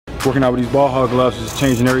Working out with these ball hog gloves is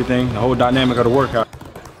changing everything, the whole dynamic of the workout.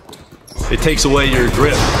 It takes away your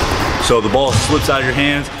grip, so the ball slips out of your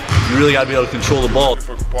hands. You really got to be able to control the ball.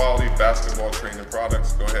 For quality basketball training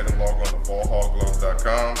products, go ahead and log on to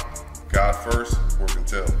ballhoggloves.com. God first, work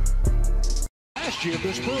until. Last year,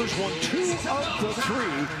 the Spurs won 2 of the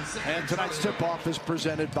 3, and tonight's tip-off is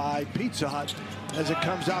presented by Pizza Hut as it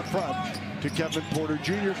comes out front to Kevin Porter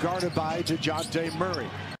Jr., guarded by DeJounte Murray.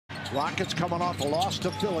 Rockets coming off a loss to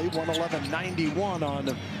Philly, 111-91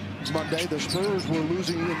 on Monday. The Spurs were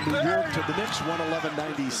losing in New York to the Knicks,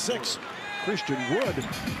 111-96. Christian Wood,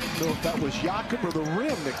 I don't know if that was Jakob or the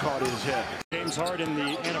rim that caught his head. James Harden,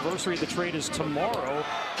 the anniversary of the trade is tomorrow.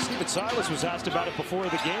 Stephen Silas was asked about it before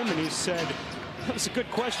the game, and he said, that's a good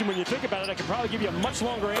question. When you think about it, I could probably give you a much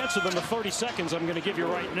longer answer than the 30 seconds I'm going to give you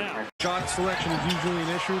right now. Shot selection is usually an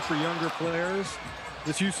issue for younger players.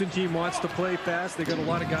 This Houston team wants to play fast. They got a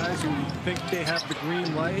lot of guys who think they have the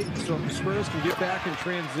green light. So if the Spurs can get back in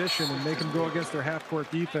transition and make them go against their half-court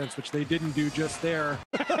defense, which they didn't do just there.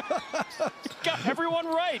 Got everyone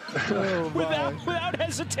right. Oh, without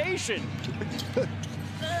hesitation.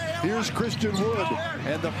 Here's Christian Wood,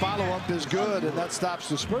 and the follow-up is good, and that stops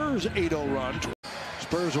the Spurs' 8-0 run.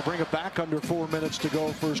 Spurs will bring it back under 4 minutes to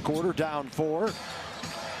go first quarter, down 4.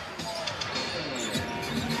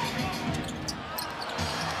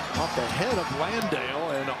 Off the head of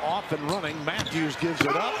Landale and off and running. Matthews gives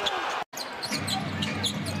it up.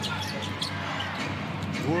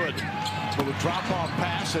 Wood for the drop-off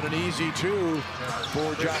pass and an easy 2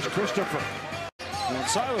 for Josh Christopher. When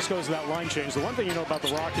Silas goes to that line change, the one thing you know about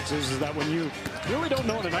the Rockets is that when you really don't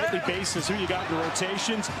know on a nightly basis who you got in the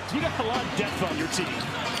rotations, you got a lot of depth on your team.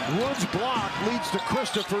 Wood's block leads to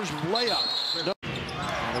Christopher's layup.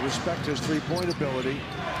 I respect his three-point ability.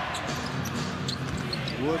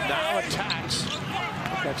 Wood now attacks.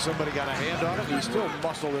 Like somebody got a hand on it. He still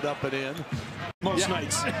muscled it up and in. Most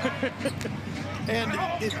nights. And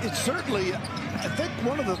it certainly, I think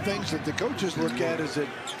one of the things that the coaches look at is that,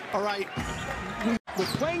 all right, with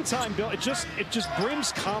playing time, Bill, it just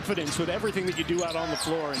brims confidence with everything that you do out on the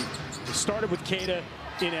floor. And it started with Keita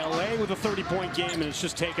in LA with a 30-point game, and it's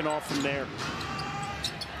just taken off from there.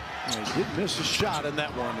 He did miss a shot in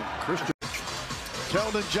that one. Christian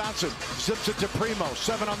Keldon Johnson zips it to Primo.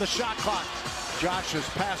 7 on the shot clock. Josh's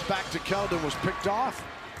pass back to Keldon was picked off.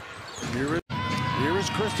 Here is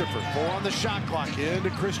Christopher. 4 on the shot clock. Into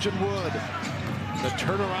Christian Wood. The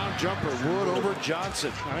turnaround jumper. Wood over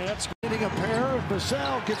Johnson. I mean, that's hitting a pair.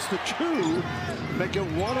 Vassell gets the 2. Make it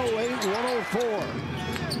 108-104.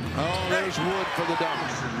 Oh, there's Wood for the dunk.